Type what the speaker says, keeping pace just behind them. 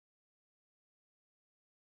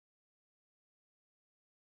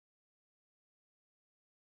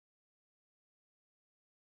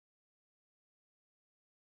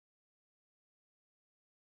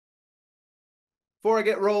Before I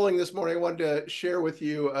get rolling this morning, I wanted to share with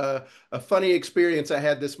you a funny experience I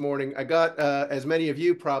had this morning. I got, as many of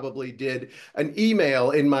you probably did, an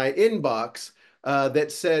email in my inbox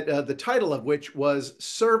that said the title of which was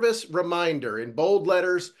Service Reminder, in bold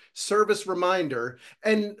letters, Service Reminder.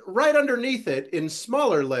 And right underneath it, in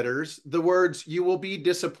smaller letters, the words, "You will be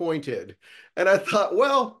disappointed." And I thought,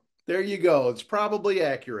 well, there you go. It's probably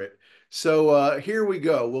accurate. So here we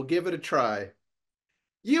go. We'll give it a try.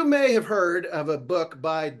 You may have heard of a book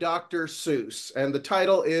by Dr. Seuss, and the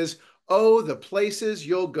title is Oh, the Places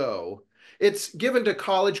You'll Go. It's given to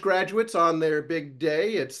college graduates on their big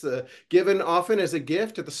day. It's given often as a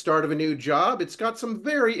gift at the start of a new job. It's got some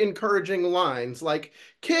very encouraging lines like,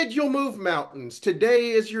 "Kid, you'll move mountains.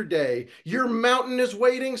 Today is your day. Your mountain is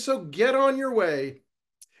waiting, so get on your way."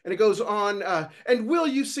 And it goes on, and will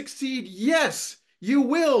you succeed? Yes, you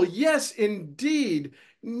will. Yes, indeed.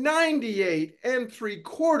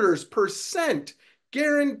 98.75%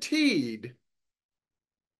 guaranteed.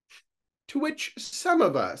 To which some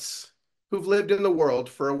of us who've lived in the world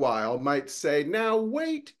for a while might say, now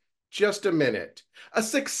wait just a minute. A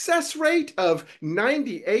success rate of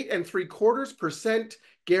 98.75%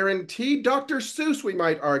 guaranteed? Dr. Seuss, we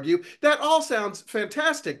might argue. That all sounds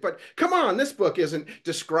fantastic, but come on, this book isn't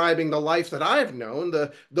describing the life that I've known,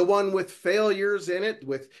 the one with failures in it,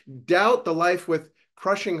 with doubt, the life with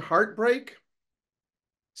crushing heartbreak.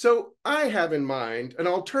 So I have in mind an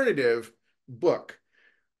alternative book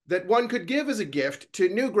that one could give as a gift to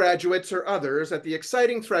new graduates or others at the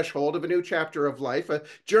exciting threshold of a new chapter of life, a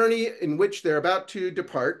journey in which they're about to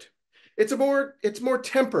depart. It's more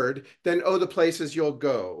tempered than Oh, the Places You'll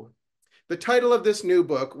Go. The title of this new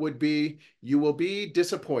book would be You Will Be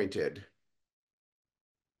Disappointed.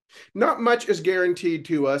 Not much is guaranteed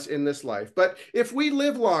to us in this life, but if we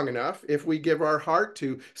live long enough, if we give our heart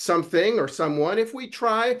to something or someone, if we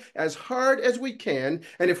try as hard as we can,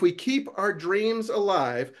 and if we keep our dreams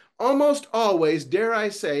alive, almost always, dare I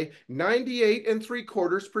say,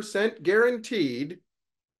 98.75% guaranteed,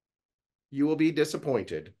 you will be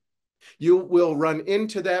disappointed. You will run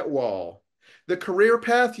into that wall. The career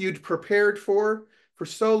path you'd prepared for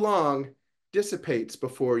so long dissipates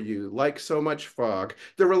before you like so much fog.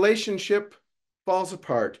 The relationship falls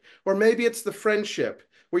apart. Or maybe it's the friendship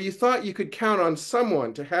where you thought you could count on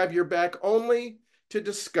someone to have your back, only to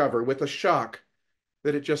discover with a shock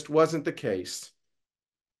that it just wasn't the case.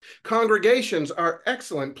 Congregations are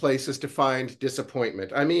excellent places to find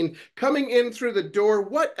disappointment. I mean, coming in through the door,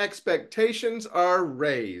 what expectations are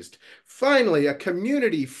raised? Finally, a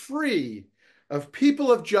community free of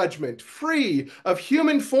people of judgment, free of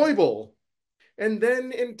human foible. And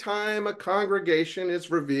then in time, a congregation is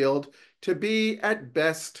revealed to be, at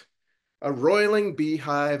best, a roiling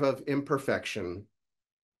beehive of imperfection.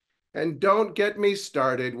 And don't get me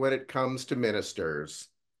started when it comes to ministers.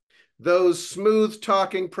 Those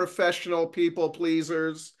smooth-talking professional people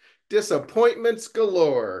pleasers, disappointments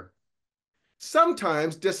galore.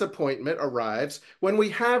 Sometimes disappointment arrives when we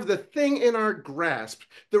have the thing in our grasp,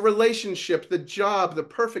 the relationship, the job, the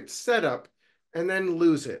perfect setup, and then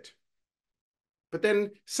lose it. But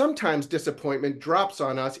then sometimes disappointment drops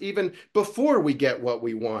on us even before we get what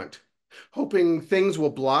we want, hoping things will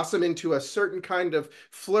blossom into a certain kind of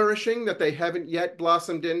flourishing that they haven't yet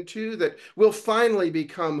blossomed into, that will finally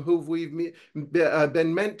become who we've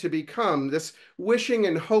been meant to become, this wishing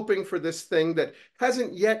and hoping for this thing that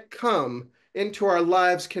hasn't yet come into our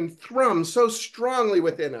lives can thrum so strongly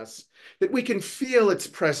within us that we can feel its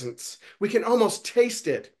presence. We can almost taste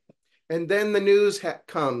it. And then the news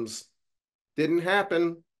comes. Didn't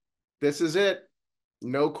happen. This is it.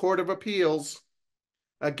 No court of appeals.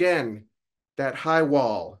 Again, that high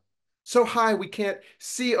wall. So high we can't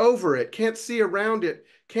see over it, can't see around it,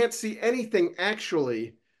 can't see anything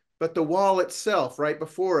actually, but the wall itself right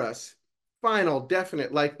before us. Final,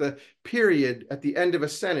 definite, like the period at the end of a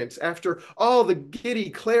sentence. After all the giddy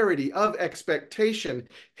clarity of expectation,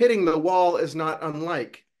 hitting the wall is not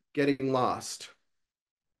unlike getting lost.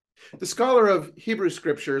 The scholar of Hebrew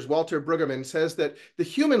scriptures, Walter Brueggemann, says that the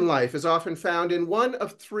human life is often found in one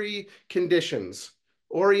of three conditions: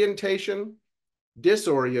 orientation,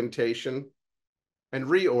 disorientation, and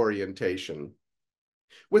reorientation.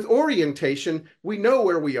 With orientation, we know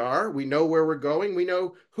where we are, we know where we're going, we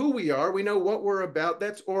know who we are, we know what we're about.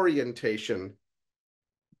 That's orientation.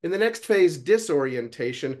 In the next phase,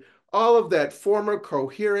 disorientation, all of that former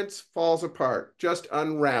coherence falls apart, just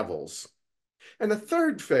unravels. And the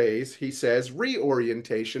third phase, he says,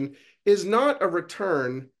 reorientation, is not a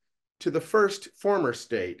return, to the first former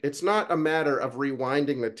state. It's not a matter of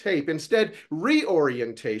rewinding the tape. Instead,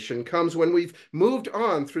 reorientation comes when we've moved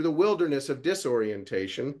on through the wilderness of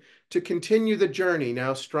disorientation to continue the journey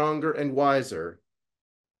now stronger and wiser.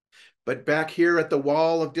 But back here at the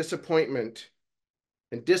wall of disappointment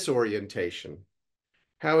and disorientation,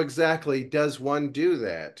 how exactly does one do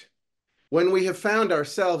that? When we have found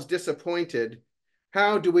ourselves disappointed,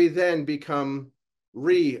 how do we then become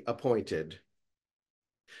reappointed?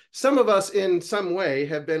 Some of us in some way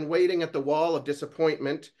have been waiting at the wall of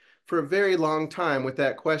disappointment for a very long time with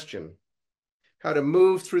that question. How to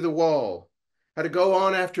move through the wall, how to go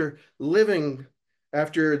on after living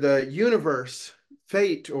after the universe,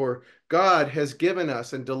 fate, or God has given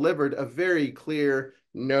us and delivered a very clear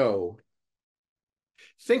no.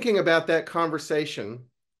 Thinking about that conversation,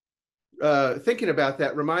 thinking about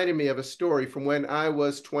that reminded me of a story from when I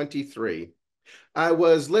was 23. I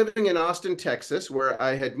was living in Austin, Texas, where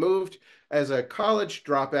I had moved as a college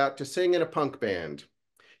dropout to sing in a punk band.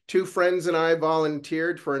 Two friends and I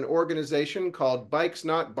volunteered for an organization called Bikes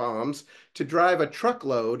Not Bombs to drive a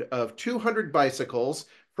truckload of 200 bicycles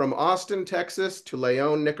from Austin, Texas to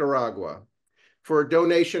Leon, Nicaragua, for a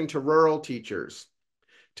donation to rural teachers.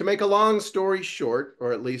 To make a long story short,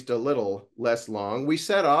 or at least a little less long, we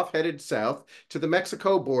set off headed south to the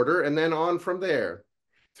Mexico border and then on from there.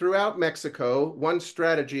 Throughout Mexico, one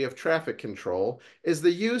strategy of traffic control is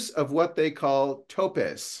the use of what they call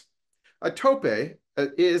topes. A tope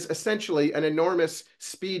is essentially an enormous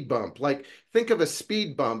speed bump. Like, think of a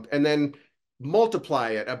speed bump and then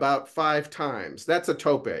multiply it about 5 times. That's a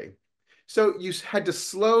tope. So you had to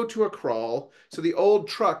slow to a crawl so the old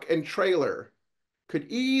truck and trailer could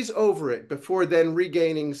ease over it before then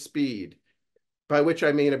regaining speed, by which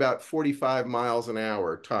I mean about 45 miles an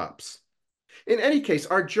hour tops. In any case,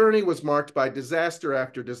 our journey was marked by disaster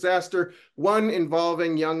after disaster, one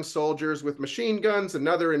involving young soldiers with machine guns,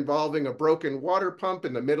 another involving a broken water pump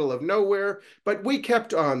in the middle of nowhere. But we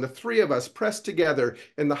kept on, the three of us pressed together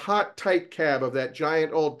in the hot, tight cab of that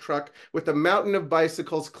giant old truck with the mountain of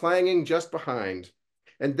bicycles clanging just behind.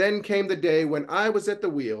 And then came the day when I was at the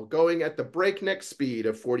wheel, going at the breakneck speed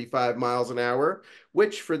of 45 miles an hour,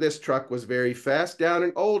 which for this truck was very fast, down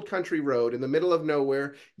an old country road in the middle of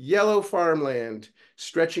nowhere, yellow farmland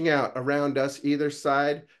stretching out around us either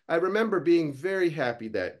side. I remember being very happy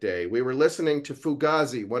that day. We were listening to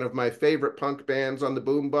Fugazi, one of my favorite punk bands, on the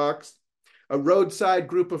boombox. A roadside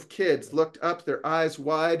group of kids looked up, their eyes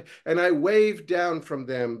wide, and I waved down from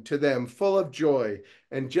them to them full of joy.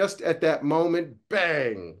 And just at that moment,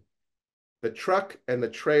 bang! The truck and the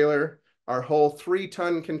trailer, our whole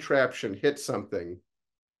 3-ton contraption, hit something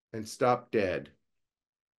and stopped dead.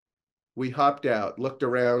 We hopped out, looked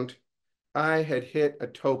around. I had hit a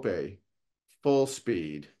tope, full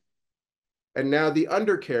speed. And now the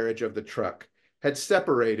undercarriage of the truck had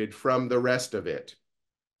separated from the rest of it.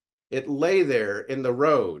 It lay there in the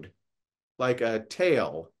road like a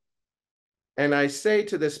tail. And I say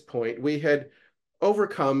to this point, we had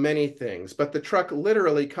overcome many things, but the truck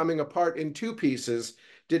literally coming apart in 2 pieces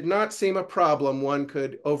did not seem a problem one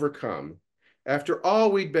could overcome. After all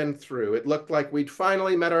we'd been through, it looked like we'd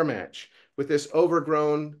finally met our match with this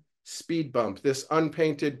overgrown speed bump, this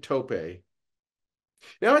unpainted tope.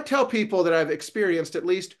 Now, I tell people that I've experienced at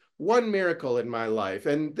least one miracle in my life,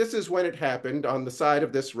 and this is when it happened on the side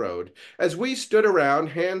of this road. As we stood around,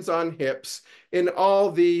 hands on hips, in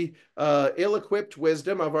all the ill-equipped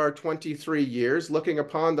wisdom of our 23 years, looking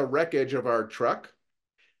upon the wreckage of our truck,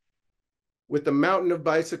 with the mountain of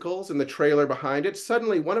bicycles and the trailer behind it,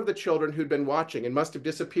 suddenly one of the children who'd been watching and must have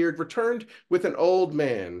disappeared returned with an old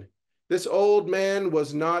man. This old man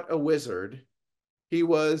was not a wizard. He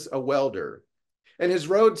was a welder. And his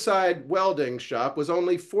roadside welding shop was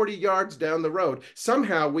only 40 yards down the road.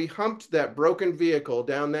 Somehow we humped that broken vehicle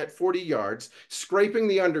down that 40 yards, scraping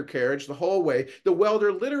the undercarriage the whole way. The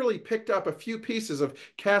welder literally picked up a few pieces of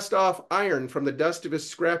cast-off iron from the dust of his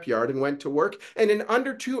scrapyard and went to work. And in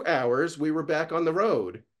under 2 hours, we were back on the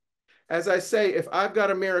road. As I say, if I've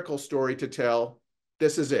got a miracle story to tell,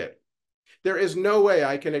 this is it. There is no way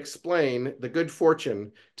I can explain the good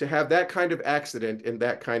fortune to have that kind of accident in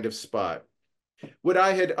that kind of spot. What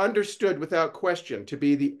I had understood without question to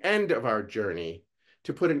be the end of our journey,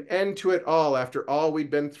 to put an end to it all after all we'd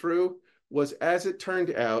been through, was, as it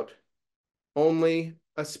turned out, only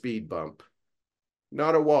a speed bump.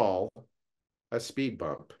 Not a wall, a speed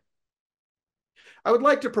bump. I would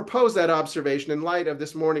like to propose that observation in light of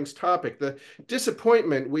this morning's topic, the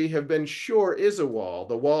disappointment we have been sure is a wall,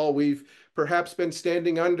 the wall we've perhaps been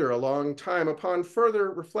standing under a long time, upon further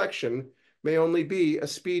reflection, may only be a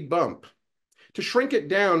speed bump. To shrink it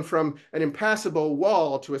down from an impassable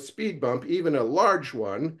wall to a speed bump, even a large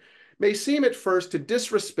one, may seem at first to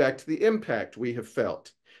disrespect the impact we have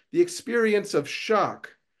felt, the experience of shock,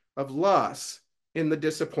 of loss in the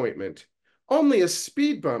disappointment. Only a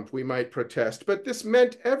speed bump, we might protest, but this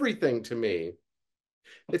meant everything to me.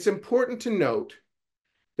 It's important to note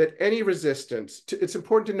any resistance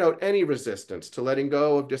to letting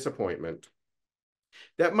go of disappointment.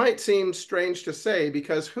 That might seem strange to say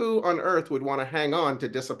because who on earth would want to hang on to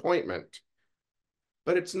disappointment?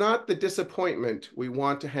 But it's not the disappointment we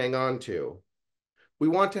want to hang on to. We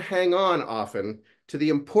want to hang on often to the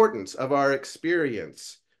importance of our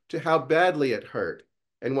experience, to how badly it hurt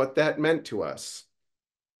and what that meant to us.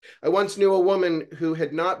 I once knew a woman who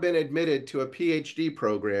had not been admitted to a PhD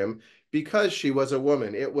program because she was a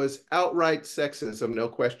woman. It was outright sexism, no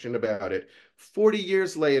question about it. 40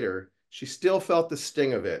 years later, she still felt the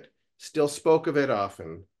sting of it, still spoke of it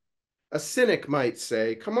often. A cynic might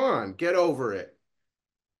say, come on, get over it.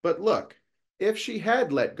 But look, if she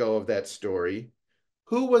had let go of that story,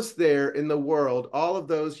 who was there in the world all of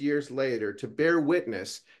those years later to bear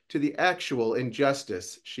witness to the actual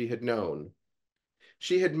injustice she had known?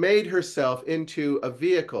 She had made herself into a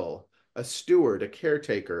vehicle, a steward, a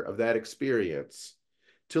caretaker of that experience.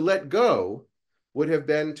 To let go would have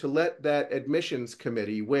been to let that admissions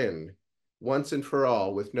committee win once and for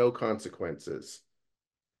all with no consequences.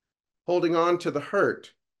 Holding on to the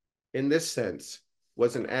hurt, in this sense,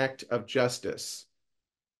 was an act of justice.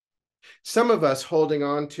 Some of us holding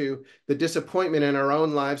on to the disappointment in our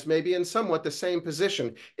own lives may be in somewhat the same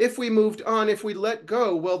position. If we moved on, if we let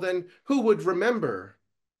go, well then who would remember?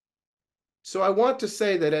 So I want to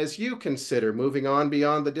say that as you consider moving on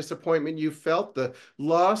beyond the disappointment you felt, the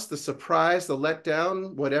loss, the surprise, the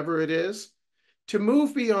letdown, whatever it is, to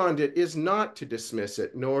move beyond it is not to dismiss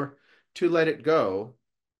it, nor to let it go.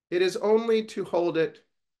 It is only to hold it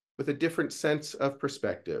with a different sense of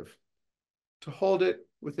perspective, to hold it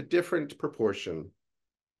with a different proportion,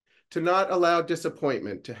 to not allow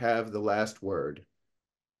disappointment to have the last word.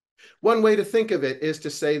 One way to think of it is to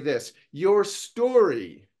say this: your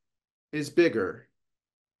story is bigger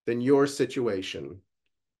than your situation.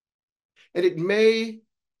 And it may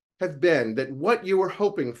have been that what you were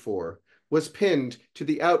hoping for was pinned to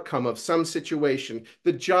the outcome of some situation,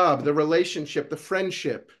 the job, the relationship, the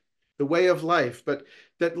friendship, the way of life, but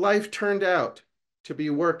that life turned out to be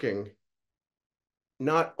working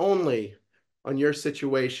not only on your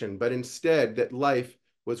situation, but instead that life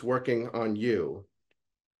was working on you.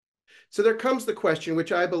 So there comes the question,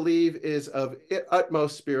 which I believe is of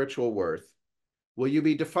utmost spiritual worth. Will you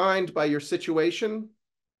be defined by your situation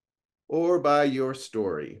or by your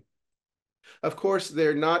story? Of course,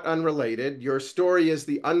 they're not unrelated. Your story is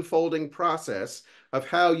the unfolding process of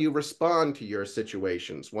how you respond to your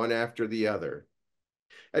situations, one after the other.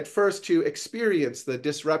 At first, to experience the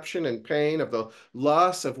disruption and pain of the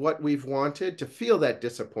loss of what we've wanted, to feel that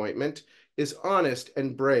disappointment, is honest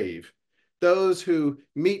and brave. Those who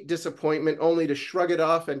meet disappointment only to shrug it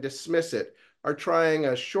off and dismiss it are trying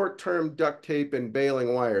a short-term duct tape and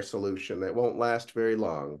baling wire solution that won't last very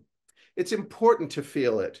long. It's important to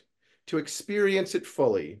feel it, to experience it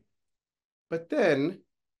fully. But then,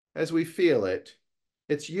 as we feel it,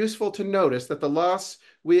 it's useful to notice that the loss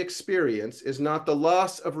we experience is not the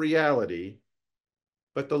loss of reality,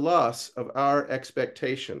 but the loss of our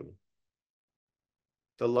expectation.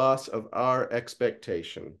 The loss of our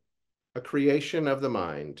expectation, a creation of the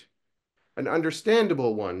mind, an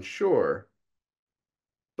understandable one, sure,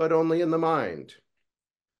 but only in the mind.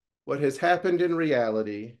 What has happened in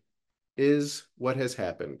reality is what has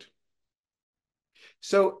happened.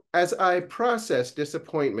 So as I process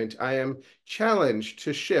disappointment, I am challenged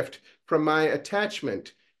to shift from my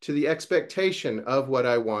attachment to the expectation of what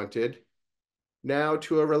I wanted, now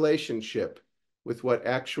to a relationship with what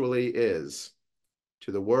actually is,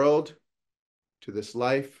 to the world, to this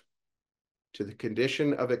life, to the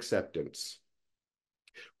condition of acceptance.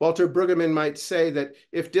 Walter Brueggemann might say that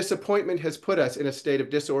if disappointment has put us in a state of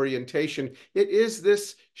disorientation, it is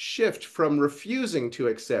this shift from refusing to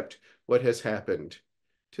accept what has happened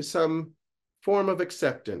to some form of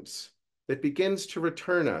acceptance that begins to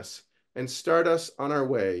return us and start us on our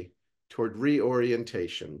way toward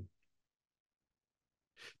reorientation.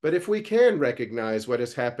 But if we can recognize what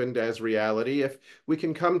has happened as reality, if we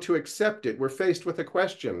can come to accept it, we're faced with a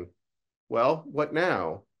question. Well, what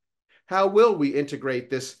now? How will we integrate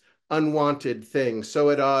this unwanted thing so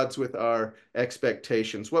at odds with our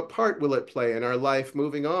expectations? What part will it play in our life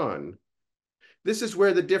moving on? This is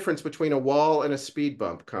where the difference between a wall and a speed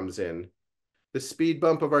bump comes in. The speed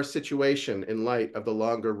bump of our situation in light of the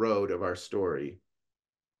longer road of our story.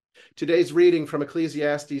 Today's reading from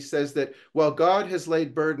Ecclesiastes says that while God has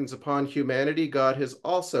laid burdens upon humanity, God has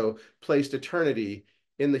also placed eternity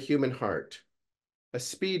in the human heart. A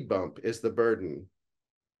speed bump is the burden,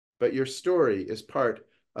 but your story is part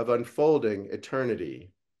of unfolding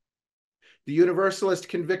eternity. The Universalist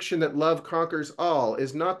conviction that love conquers all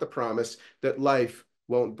is not the promise that life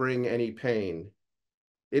won't bring any pain.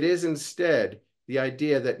 It is instead the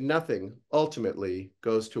idea that nothing ultimately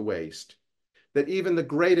goes to waste, that even the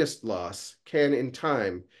greatest loss can in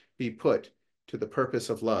time be put to the purpose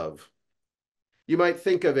of love. You might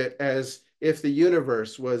think of it as if the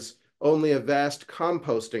universe was only a vast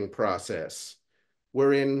composting process,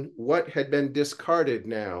 wherein what had been discarded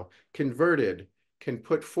now, converted, can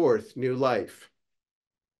put forth new life.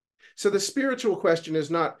 So the spiritual question is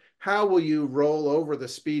not how will you roll over the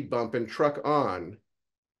speed bump and truck on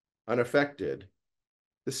unaffected?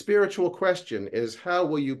 The spiritual question is how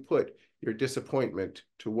will you put your disappointment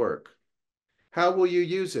to work? How will you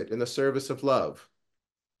use it in the service of love?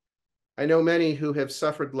 I know many who have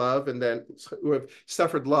suffered love and then who have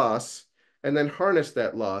suffered loss and then harnessed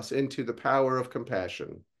that loss into the power of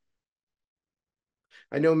compassion.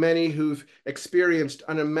 I know many who've experienced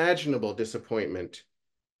unimaginable disappointment,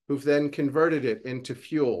 who've then converted it into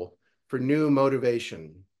fuel for new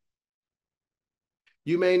motivation.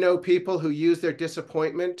 You may know people who use their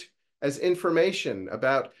disappointment as information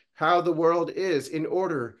about how the world is in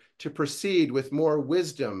order to proceed with more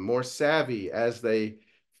wisdom, more savvy as they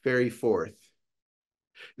ferry forth.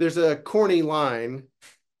 There's a corny line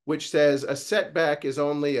which says, a setback is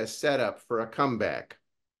only a setup for a comeback.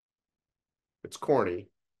 It's corny,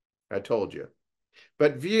 I told you.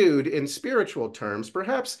 But viewed in spiritual terms,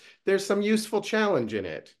 perhaps there's some useful challenge in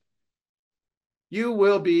it. You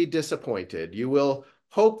will be disappointed. You will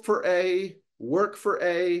hope for A, work for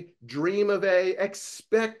A, dream of A,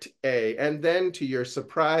 expect A, and then to your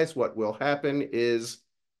surprise, what will happen is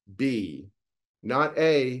B. Not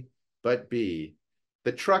A, but B.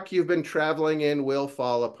 The truck you've been traveling in will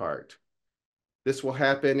fall apart. This will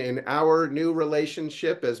happen in our new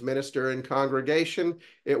relationship as minister and congregation.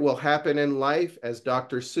 It will happen in life, as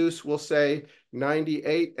Dr. Seuss will say,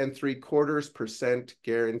 98.75%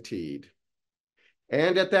 guaranteed.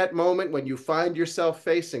 And at that moment, when you find yourself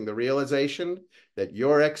facing the realization that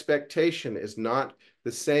your expectation is not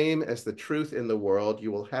the same as the truth in the world,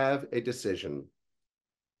 you will have a decision.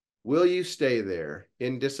 Will you stay there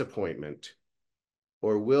in disappointment,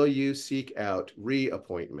 or will you seek out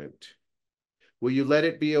reappointment? Will you let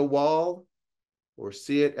it be a wall or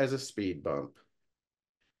see it as a speed bump?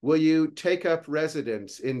 Will you take up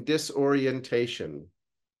residence in disorientation?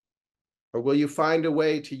 Or will you find a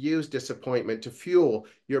way to use disappointment to fuel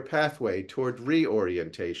your pathway toward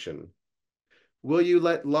reorientation? Will you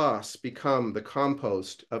let loss become the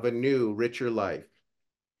compost of a new, richer life?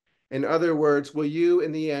 In other words, will you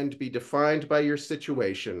in the end be defined by your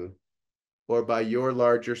situation or by your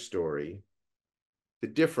larger story? The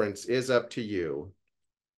difference is up to you.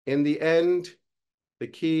 In the end, the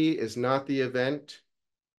key is not the event,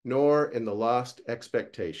 nor in the lost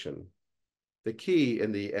expectation. The key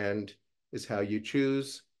in the end is how you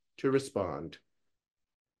choose to respond.